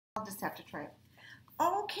I'll just have to try it.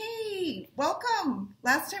 Okay, welcome.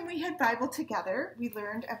 Last time we had Bible together, we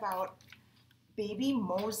learned about baby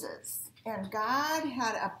Moses. And God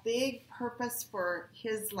had a big purpose for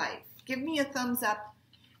his life. Give me a thumbs up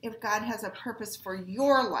if God has a purpose for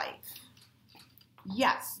your life.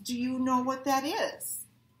 Yes. Do you know what that is?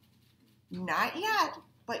 Not yet,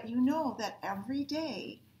 but you know that every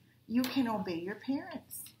day you can obey your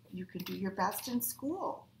parents. You can do your best in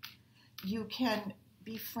school. You can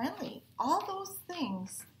be friendly. All those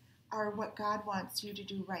things are what God wants you to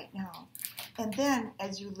do right now. And then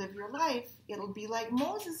as you live your life, it'll be like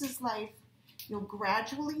Moses' life. You'll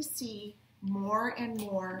gradually see more and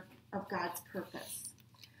more of God's purpose.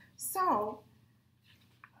 So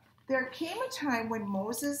there came a time when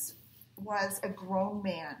Moses was a grown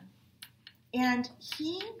man, and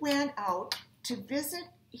he went out to visit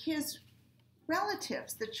his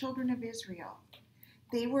relatives, the children of Israel.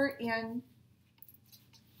 They were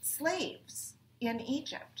slaves in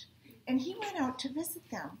Egypt, and he went out to visit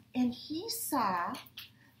them, and he saw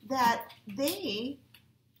that they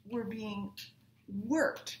were being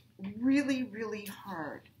worked really, really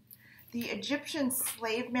hard. The Egyptian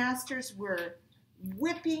slave masters were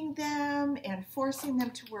whipping them and forcing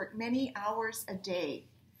them to work many hours a day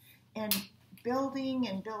and building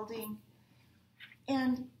and building.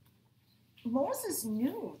 And Moses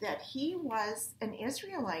knew that he was an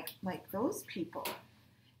Israelite like those people,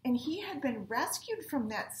 and he had been rescued from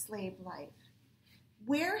that slave life.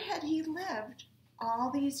 Where had he lived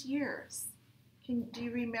all these years? Do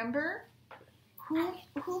you remember?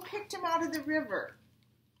 Who picked him out of the river?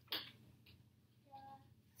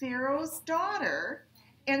 Pharaoh's daughter.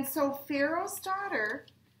 And so Pharaoh's daughter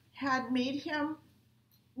had made him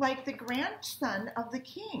like the grandson of the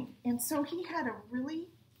king. And so he had a really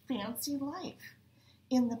fancy life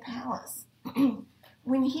in the palace.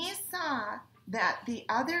 When he saw that the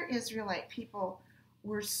other Israelite people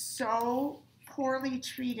were so poorly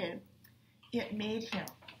treated, it made him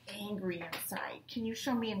angry inside. Can you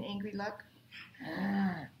show me an angry look?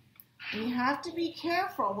 We have to be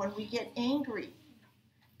careful when we get angry,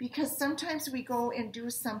 because sometimes we go and do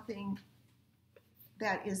something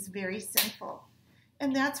that is very sinful.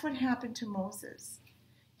 And that's what happened to Moses.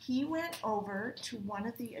 He went over to one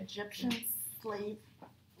of the Egyptian slave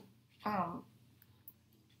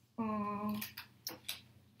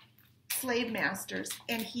masters,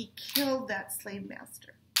 and he killed that slave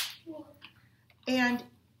master. And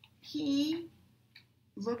he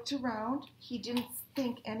looked around. He didn't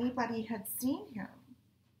think anybody had seen him.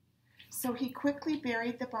 So he quickly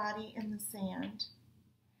buried the body in the sand.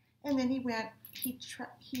 And then he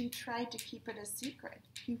tried to keep it a secret.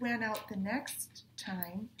 He went out the next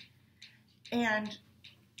time, and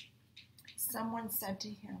someone said to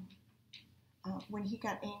him, when he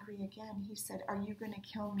got angry again, he said, "Are you going to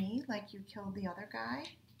kill me like you killed the other guy?"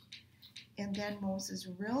 And then Moses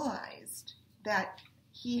realized that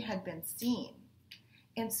he had been seen.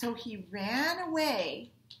 And so he ran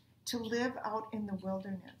away to live out in the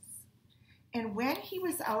wilderness. And when he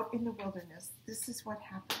was out in the wilderness, this is what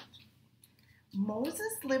happened.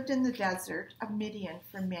 Moses lived in the desert of Midian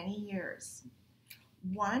for many years.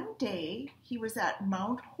 One day, he was at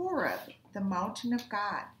Mount Horeb, the mountain of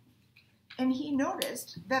God, and he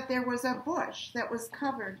noticed that there was a bush that was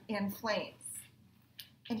covered in flames.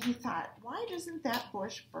 And he thought, why doesn't that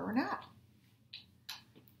bush burn up?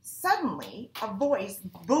 Suddenly, a voice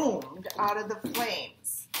boomed out of the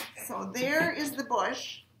flames. So there is the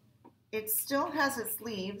bush. It still has its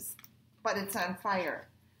leaves, but it's on fire.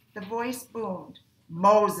 The voice boomed,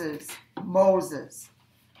 "Moses, Moses,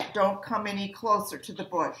 don't come any closer to the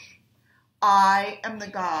bush. I am the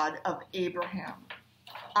God of Abraham,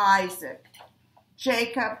 Isaac,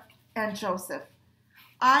 Jacob, and Joseph.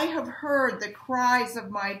 I have heard the cries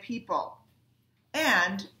of my people,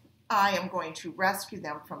 and I am going to rescue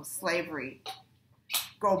them from slavery.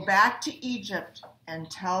 Go back to Egypt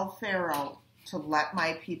and tell Pharaoh to let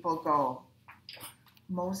my people go."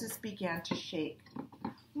 Moses began to shake.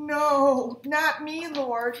 "No, not me,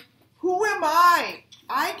 Lord. Who am I?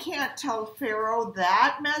 I can't tell Pharaoh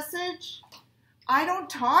that message. I don't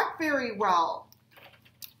talk very well.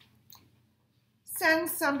 Send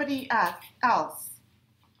somebody else."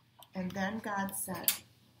 And then God said,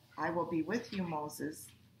 "I will be with you, Moses.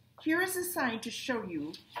 Here is a sign to show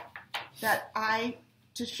that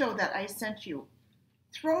I sent you.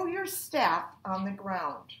 Throw your staff on the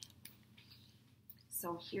ground."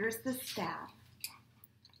 So here's the staff.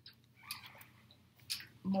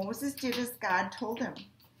 Moses did as God told him,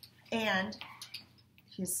 and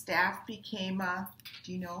his staff became a,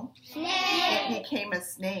 do you know? Snake. It became a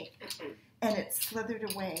snake, and it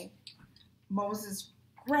slithered away. Moses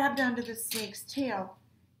grabbed onto the snake's tail,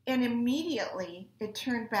 and immediately it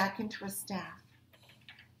turned back into a staff.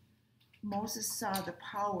 Moses saw the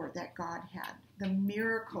power that God had, the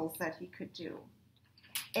miracles that he could do.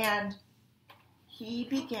 And he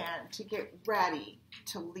began to get ready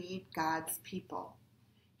to lead God's people.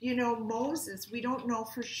 You know, Moses, we don't know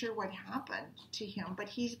for sure what happened to him, but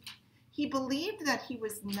he believed that he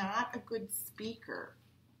was not a good speaker.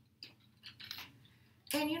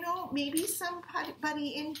 And you know, maybe somebody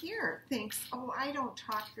in here thinks, oh, I don't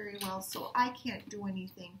talk very well, so I can't do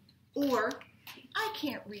anything. Or, I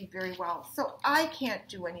can't read very well, so I can't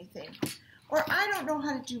do anything. Or, I don't know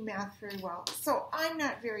how to do math very well, so I'm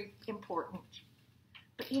not very important.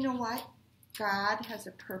 But you know what? God has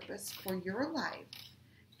a purpose for your life,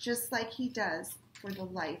 just like he does for the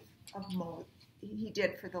life of he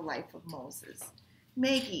did for the life of Moses.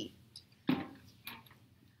 Maggie.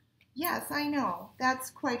 Yes, I know. That's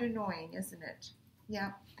quite annoying, isn't it?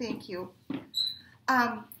 Yeah, thank you.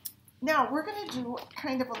 Now, we're going to do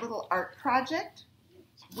kind of a little art project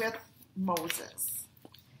with Moses.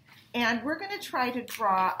 And we're going to try to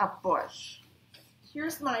draw a bush.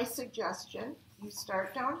 Here's my suggestion. You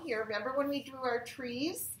start down here. Remember when we drew our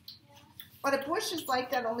trees? But a bush is like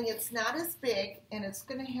that, only it's not as big, and it's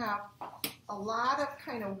going to have a lot of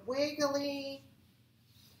kind of wiggly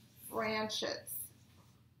branches.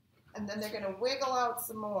 And then they're going to wiggle out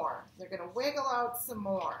some more. They're going to wiggle out some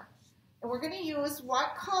more. And we're going to use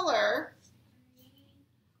what color?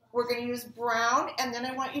 We're going to use brown, and then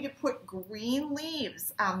I want you to put green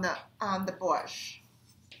leaves on the bush.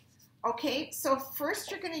 Okay, so first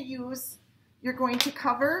you're going to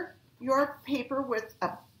cover your paper with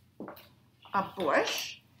a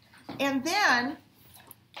bush, and then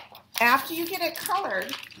after you get it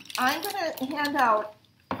colored, I'm going to hand out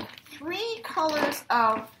 3 colors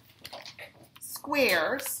of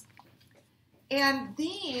squares, and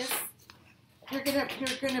these you're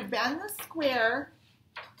gonna bend the square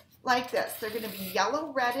like this. They're gonna be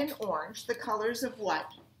yellow, red, and orange, the colors of what?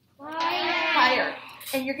 Fire.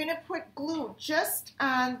 And you're gonna put glue just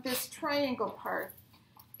on this triangle part,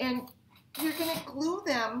 and you're gonna glue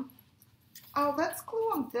them. Oh, let's glue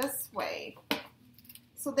them this way,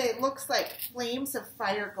 so that it looks like flames of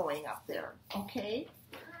fire going up there. Okay,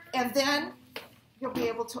 and then you'll be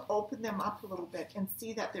able to open them up a little bit and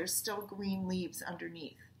see that there's still green leaves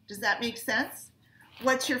underneath. Does that make sense?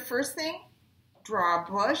 What's your first thing? Draw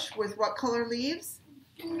a bush with what color leaves?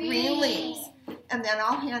 Green leaves. And then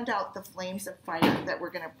I'll hand out the flames of fire that we're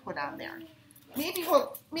going to put on there. Maybe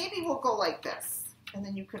we'll go like this, and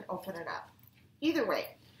then you can open it up. Either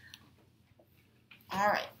way. All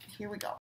right, here we go.